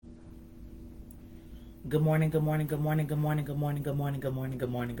Good morning, good morning, good morning, good morning, good morning, good morning, good morning, good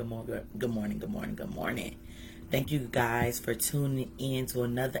morning, good morning, good morning, good morning, good morning. Thank you guys for tuning in to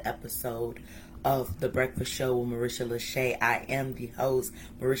another episode of The Breakfast Show with Marisha Lachey. I am the host,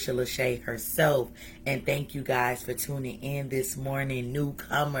 Marisha Lachey herself. And thank you guys for tuning in this morning,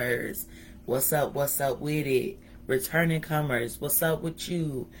 newcomers. What's up with it? Returning comers, what's up with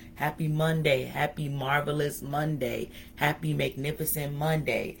you? Happy Monday, happy marvelous Monday, happy magnificent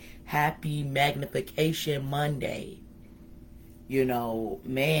Monday, happy magnification Monday.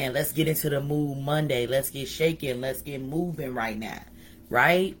 Man, let's get into the mood Monday. Let's get shaking. Let's get moving right now.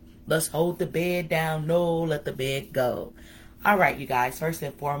 Right? Let's hold the bed down. No, let the bed go. All right, you guys. First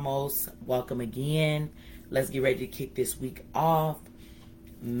and foremost, welcome again. Let's get ready to kick this week off.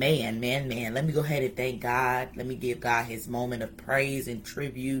 Man. Let me go ahead and thank God. Let me give God his moment of praise and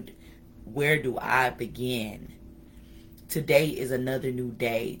tribute. Where do I begin? Today is another new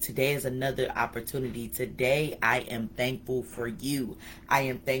day. Today is another opportunity. Today, I am thankful for you. I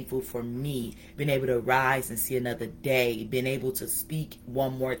am thankful for me, being able to rise and see another day, being able to speak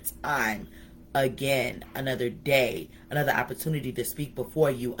one more time. Again, another day, another opportunity to speak before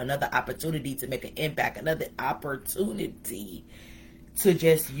you, another opportunity to make an impact, another opportunity to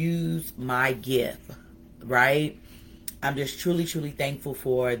just use my gift, right? I'm just truly thankful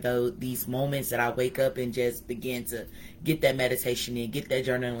for these moments that I wake up and just begin to get that meditation in, get that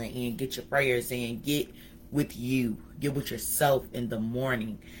journaling in, get your prayers in, get with you, get with yourself in the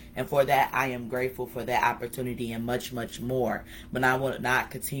morning. And for that, I am grateful for that opportunity and much more. But I will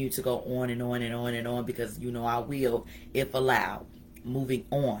not continue to go on and on and on and on because, I will, if allowed. Moving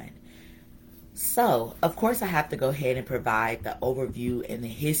on. So, of course, I have to go ahead and provide the overview and the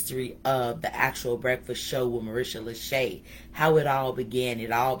history of the actual breakfast show with Marisha Lachey. How it all began.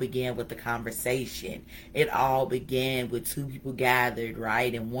 It all began with the conversation. It all began with two people gathered,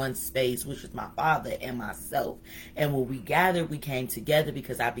 right, in one space, which was my father and myself. And when we gathered, we came together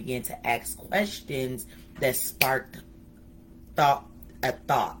because I began to ask questions that sparked a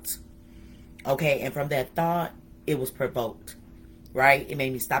thought. Okay, and from that thought, it was provoked. Right? It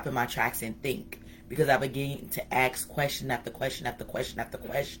made me stop in my tracks and think because I began to ask question after question after question after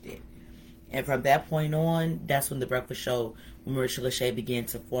question. And from that point on, that's when the breakfast show with Marisha Lachey began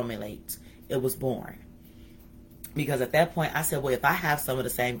to formulate. It was born. Because at that point, I said, well, if I have some of the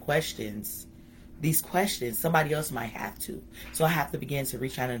same questions, these questions, somebody else might have to. So I have to begin to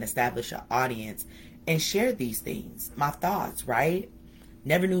reach out and establish an audience and share these things, my thoughts, right?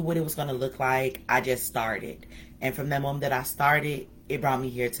 Never knew what it was going to look like. I just started. And from that moment that I started, it brought me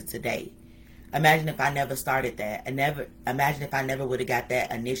here to today. Imagine if I never started that. Imagine if I never would have got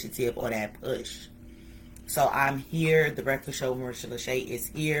that initiative or that push. So I'm here. The Breakfast Show with Marisha Lachey is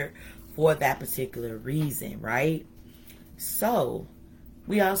here for that particular reason, right? So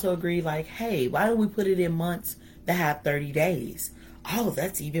we also agreed like, hey, why don't we put it in months that have 30 days? Oh,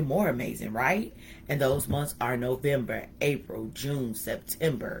 that's even more amazing, right? And those months are November, April, June,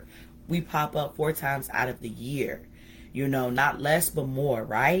 September. We pop up 4 times out of the year. Not less but more,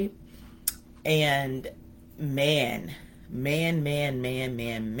 right? And man. Being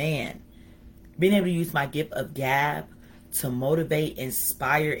able to use my gift of gab to motivate,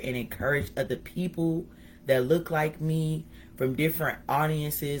 inspire, and encourage other people that look like me from different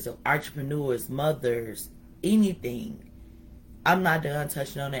audiences of entrepreneurs, mothers, anything. I'm not done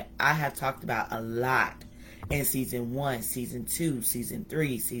touching on it. I have talked about a lot in season 1, season 2, season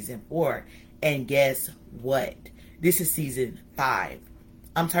 3, season 4. And guess what? This is season 5.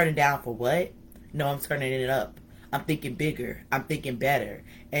 I'm turning down for what? No, I'm turning it up. I'm thinking bigger. I'm thinking better.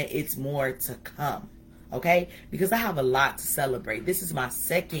 And it's more to come. Okay? Because I have a lot to celebrate. This is my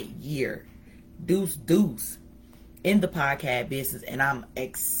 2nd year. Deuce. In the podcast business. And I'm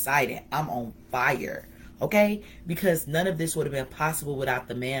excited. I'm on fire. Okay? Because none of this would have been possible without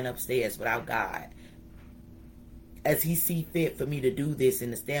the man upstairs, without God. As he see fit for me to do this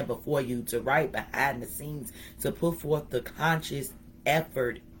and to stand before you, to write behind the scenes, to put forth the conscious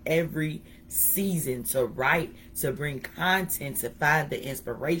effort every season, to write, to bring content, to find the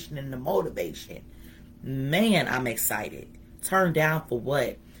inspiration and the motivation. Man, I'm excited. Turned down for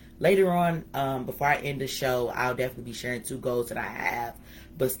what? Later on, before I end the show, I'll definitely be sharing 2 goals that I have,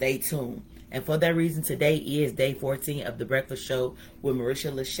 but stay tuned. And for that reason, today is day 14 of The Breakfast Show with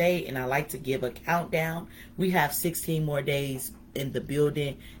Marisha Lachey, and I like to give a countdown. We have 16 more days in the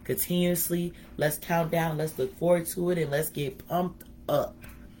building continuously. Let's count down, let's look forward to it, and let's get pumped up.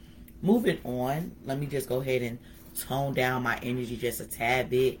 Moving on, let me just go ahead and tone down my energy just a tad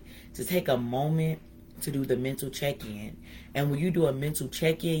bit to take a moment to do the mental check-in. And when you do a mental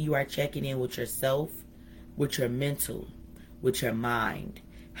check-in, you are checking in with yourself, with your mental, with your mind.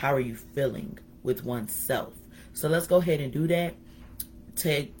 How are you feeling? with oneself. So let's go ahead and do that.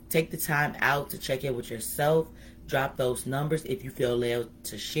 Take the time out to check in with yourself. Drop those numbers if you feel led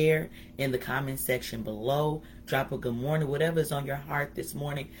to share in the comment section below. Drop a good morning, whatever is on your heart this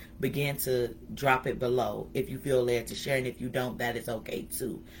morning. Begin to drop it below if you feel led to share, and if you don't, that is okay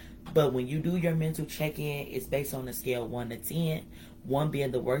too. But when you do your mental check-in, it's based on a scale 1 to 10. 1 being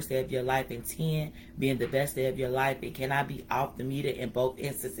the worst day of your life and 10 being the best day of your life. It cannot be off the meter in both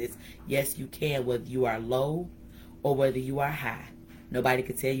instances. Yes, you can, whether you are low or whether you are high. Nobody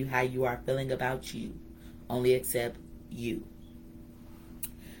can tell you how you are feeling about you, only except you.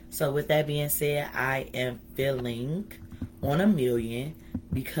 So with that being said, I am feeling on a million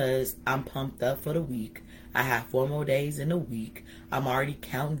because I'm pumped up for the week. I have 4 more days in the week. I'm already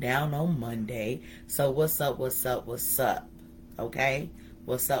counting down on Monday. So what's up, what's up, what's up? Okay?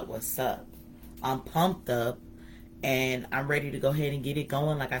 What's up, what's up? I'm pumped up and I'm ready to go ahead and get it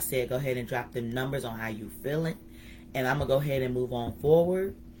going. Like I said, go ahead and drop the numbers on how you feeling. And I'm going to go ahead and move on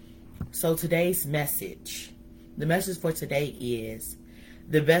forward. So today's message. The message for today is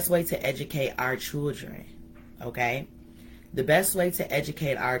the best way to educate our children. Okay? The best way to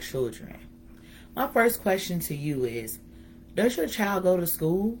educate our children. My first question to you is, does your child go to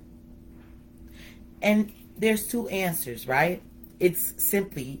school? And there's 2 answers, right? It's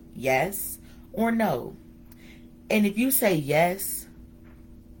simply yes or no. And if you say yes,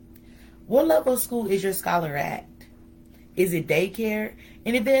 what level of school is your scholar at? Is it daycare?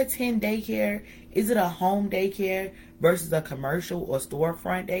 And if they attend daycare, is it a home daycare versus a commercial or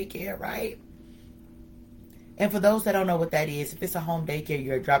storefront daycare, right? And for those that don't know what that is, if it's a home daycare,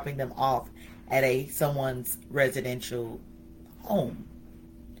 you're dropping them off at someone's residential home.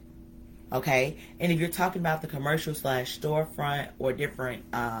 Okay? And if you're talking about the commercial / storefront or different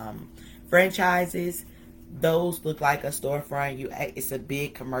franchises, those look like a storefront. It's a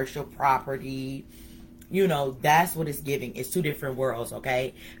big commercial property. You know, that's what it's giving. It's 2 different worlds,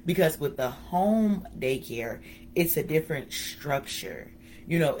 okay? Because with the home daycare, it's a different structure.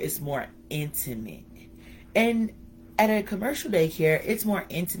 You know, it's more intimate. And at a commercial daycare, it's more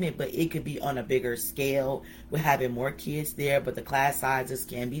intimate, but it could be on a bigger scale with having more kids there, but the class sizes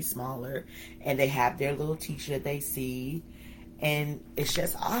can be smaller, and they have their little teacher that they see, and it's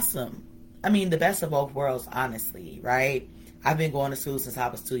just awesome. I mean, the best of both worlds, honestly, right? I've been going to school since I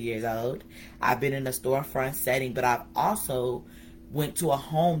was 2 years old. I've been in a storefront setting, but I've also went to a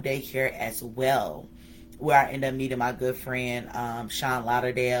home daycare as well, where I ended up meeting my good friend, Sean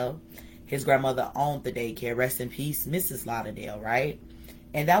Lauderdale. His grandmother owned the daycare. Rest in peace, Mrs. Lauderdale, right?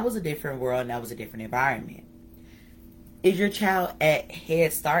 And that was a different world, and that was a different environment. Is your child at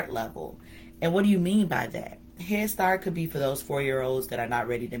Head Start level? And what do you mean by that? Head Start could be for those 4-year-olds that are not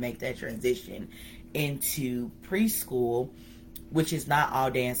ready to make that transition into preschool, which is not all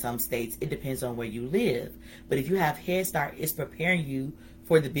day in some states. It depends on where you live. But if you have Head Start, it's preparing you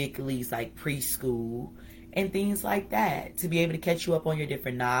for the big leagues like preschool and things like that, to be able to catch you up on your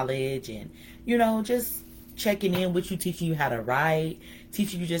different knowledge and, you know, just checking in with you, teaching you how to write,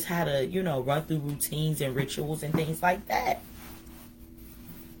 teaching you just how to, you know, run through routines and rituals and things like that.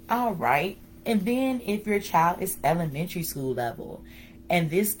 All right. And then if your child is elementary school level, and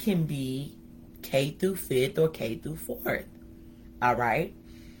this can be K through 5th or K through 4th. All right.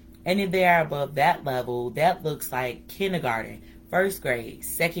 And if they are above that level, that looks like kindergarten, 1st grade,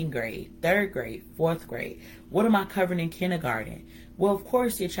 2nd grade, 3rd grade, 4th grade. What am I covering in kindergarten? Well, of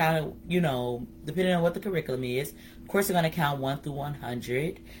course, your child, you know, depending on what the curriculum is, of course, they're going to count 1 through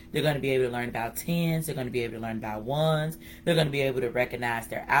 100. They're going to be able to learn about 10s. They're going to be able to learn about 1s. They're going to be able to recognize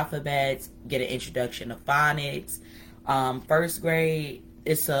their alphabets, get an introduction to phonics. 1st grade,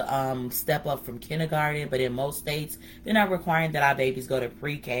 it's a step up from kindergarten, but in most states, they're not requiring that our babies go to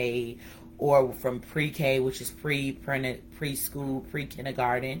pre-K or from pre-K, which is preschool,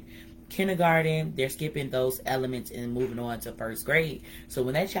 pre-kindergarten. Kindergarten, they're skipping those elements and moving on to 1st grade. So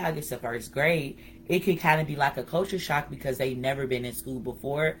when that child gets to 1st grade, it can kind of be like a culture shock because they've never been in school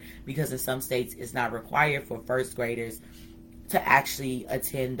before, because in some states it's not required for 1st graders to actually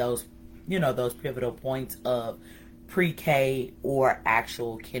attend those, you know, those pivotal points of pre-K or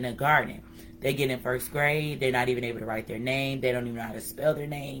actual kindergarten. They get in 1st grade, they're not even able to write their name, they don't even know how to spell their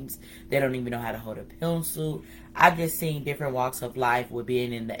names, they don't even know how to hold a pencil. I've just seen different walks of life with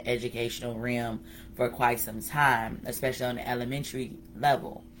being in the educational realm for quite some time, especially on the elementary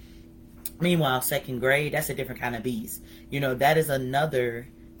level. Meanwhile, 2nd grade, that's a different kind of beast. You know, that is another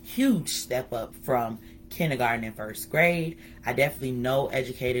huge step up from kindergarten and 1st grade. I definitely know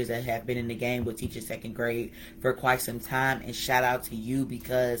educators that have been in the game with teaching 2nd grade for quite some time, and shout out to you,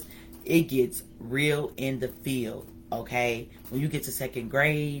 because it gets real in the field, okay? When you get to 2nd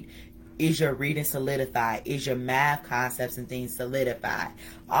grade, Is your reading solidified? Is your math concepts and things solidified?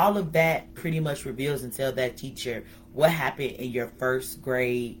 All of that pretty much reveals and tells that teacher what happened in your first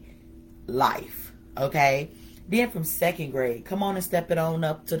grade life. Okay? Then from second grade, come on and step it on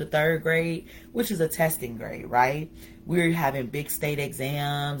up to the third grade, which is a testing grade, right? We're having big state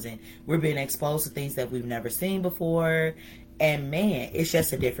exams and we're being exposed to things that we've never seen before. And man, it's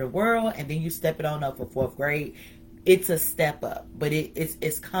just a different world. And then you step it on up for fourth grade. It's a step up, but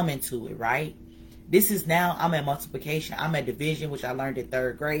it's coming to it, right? This is now, I'm at multiplication, I'm at division, which I learned in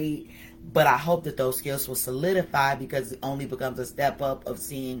third grade, but I hope that those skills will solidify because it only becomes a step up of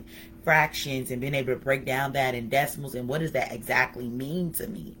seeing fractions and being able to break down that in decimals and what does that exactly mean to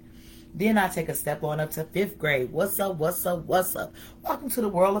me. Then I take a step on up to fifth grade. What's up, what's up, what's up? Welcome to the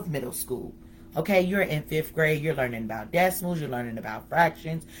world of middle school. Okay, you're in fifth grade, you're learning about decimals, you're learning about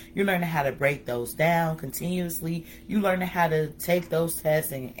fractions, you're learning how to break those down continuously, you're learning how to take those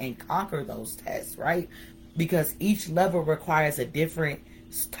tests and conquer those tests, right? Because each level requires a different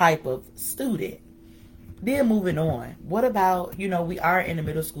type of student. Then moving on, what about, we are in a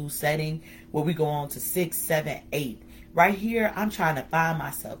middle school setting where we go on to 6, 7, 8. Right here, I'm trying to find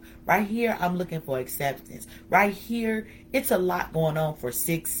myself. Right here, I'm looking for acceptance. Right here, it's a lot going on for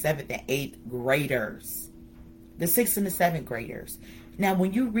 6th, 7th, and 8th graders. The 6th and the 7th graders. Now,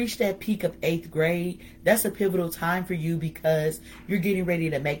 when you reach that peak of 8th grade, that's a pivotal time for you because you're getting ready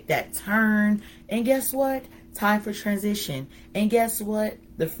to make that turn. And guess what? Time for transition. And guess what?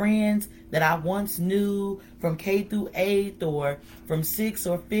 The friends that I once knew from K through 8th or from 6th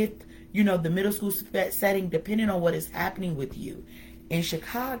or 5th, the middle school setting, depending on what is happening with you. In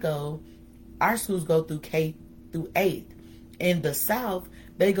Chicago, our schools go through K through 8th. In the South,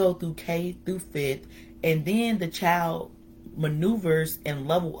 they go through K through 5th. And then the child maneuvers and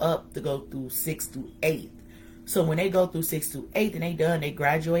level up to go through 6th through 8th. So when they go through 6th through 8th and they done, they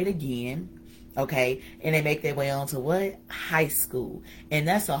graduate again. Okay, and they make their way on to what? High school. And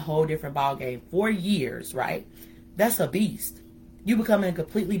that's a whole different ballgame. 4 years, right? That's a beast. You becoming a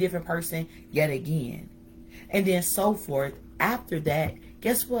completely different person yet again. And then so forth. After that,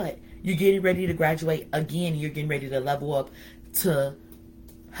 guess what? You're getting ready to graduate again. You're getting ready to level up to,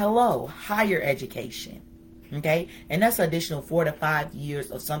 higher education. Okay? And that's an additional 4 to 5 years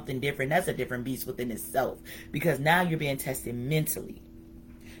of something different. That's a different beast within itself. Because now you're being tested mentally.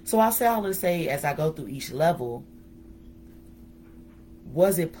 So I'll say all to say as I go through each level,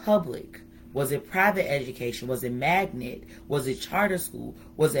 was it public? Was it private education? Was it magnet? Was it charter school?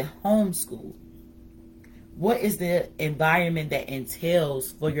 Was it homeschool? What is the environment that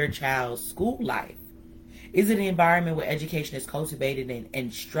entails for your child's school life? Is it an environment where education is cultivated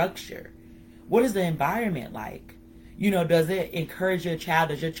and structured? What is the environment like? Does it encourage your child?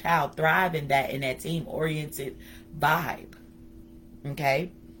 Does your child thrive in that team-oriented vibe?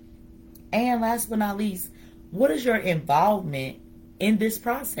 Okay? And last but not least, what is your involvement in this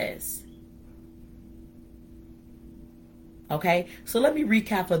process? Okay, so let me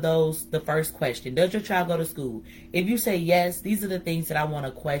recap for those. The first question, does your child go to school? If you say yes, these are the things that I want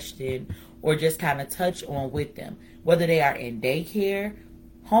to question or just kind of touch on with them. Whether they are in daycare,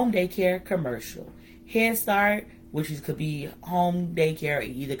 home daycare, commercial. Head Start, which could be home daycare,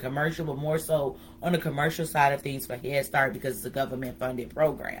 either commercial, but more so on the commercial side of things for Head Start because it's a government-funded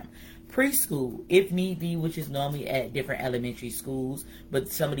program. Preschool, if need be, which is normally at different elementary schools, but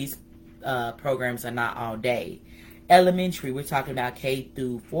some of these programs are not all day. Elementary, we're talking about K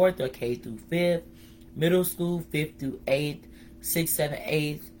through 4th or K through 5th. Middle school, 5th through 8th. 6th,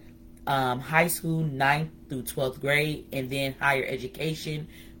 7th, 8th. High school, 9th through 12th grade. And then higher education,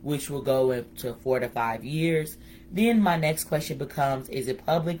 which will go into 4 to 5 years. Then my next question becomes, is it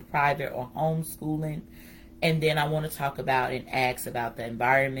public, private, or homeschooling? And then I want to talk about and ask about the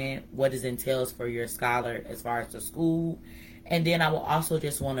environment, what it entails for your scholar as far as the school. And then I will also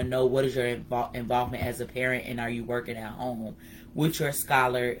just want to know what is your involvement as a parent and are you working at home with your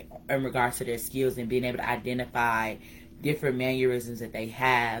scholar in regards to their skills and being able to identify different mannerisms that they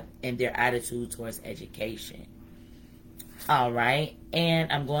have and their attitude towards education. All right.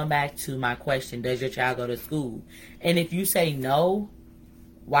 And I'm going back to my question, does your child go to school? And if you say no,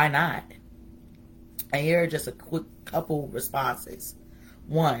 why not? And here are just a quick couple responses.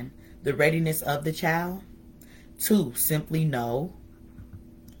 1, the readiness of the child. 2, simply no.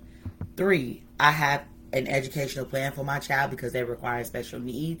 3, I have an educational plan for my child because they require special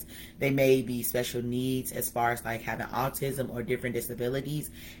needs. They may be special needs as far as like having autism or different disabilities.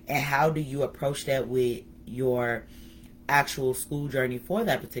 And how do you approach that with your actual school journey for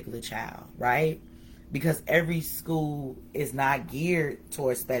that particular child, right? Because every school is not geared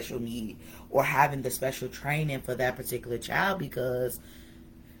towards special need or having the special training for that particular child because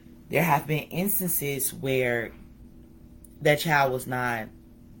there have been instances where that child was not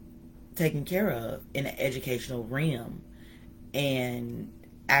taken care of in an educational realm and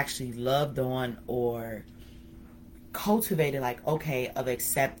actually loved on or cultivated, like, okay, of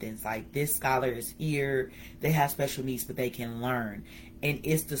acceptance, like this scholar is here, they have special needs but they can learn, and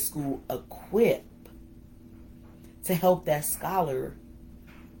is the school equipped to help that scholar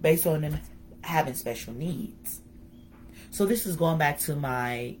based on them having special needs? So this is going back to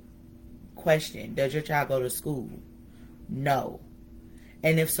my question: does your child go to school? No.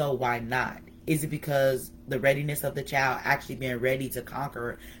 And if so, why not? Is it because the readiness of the child actually being ready to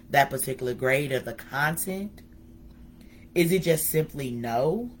conquer that particular grade of the content? Is it just simply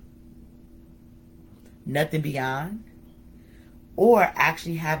no? Nothing beyond? Or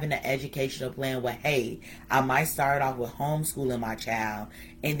actually having an educational plan where, hey, I might start off with homeschooling my child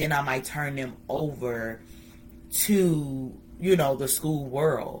and then I might turn them over to, the school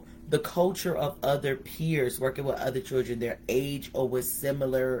world, the culture of other peers, working with other children their age or with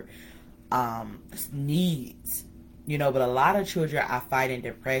similar needs. But a lot of children are fighting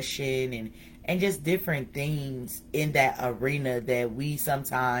depression and just different things in that arena that we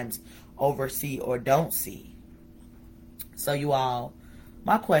sometimes oversee or don't see. So you all,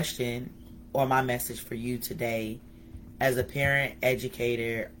 my question or my message for you today, as a parent,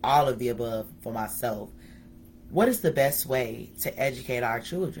 educator, all of the above for myself, what is the best way to educate our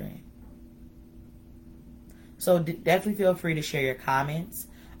children? So definitely feel free to share your comments.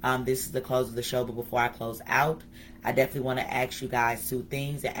 This is the close of the show, but before I close out, I definitely want to ask you guys 2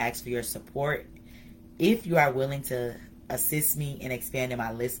 things and ask for your support. If you are willing to assist me in expanding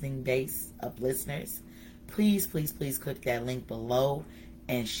my listening base of listeners, please, please, please click that link below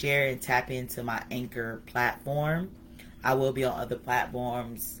and share and tap into my Anchor platform. I will be on other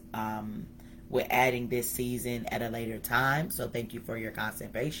platforms. We're adding this season at a later time, so thank you for your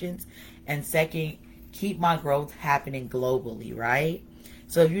constant patience. And second, keep my growth happening globally, right?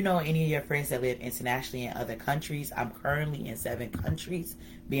 So if you know any of your friends that live internationally in other countries, I'm currently in 7 countries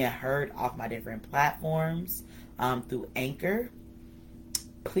being heard off my different platforms through Anchor.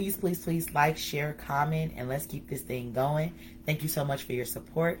 Please, please, please like, share, comment, and let's keep this thing going. Thank you so much for your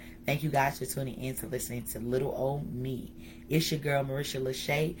support. Thank you guys for tuning in to listening to Little Old Me. It's your girl, Marisha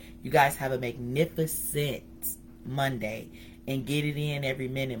Lachey. You guys have a magnificent Monday and get it in every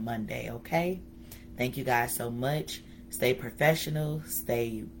minute Monday, okay? Thank you guys so much. Stay professional,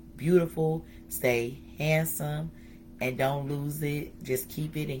 stay beautiful, stay handsome, and don't lose it. Just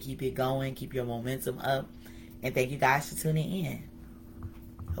keep it and keep it going. Keep your momentum up. And thank you guys for tuning in.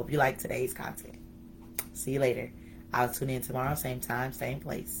 Hope you like today's content. See you later. I'll tune in tomorrow, same time, same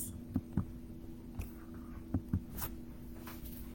place.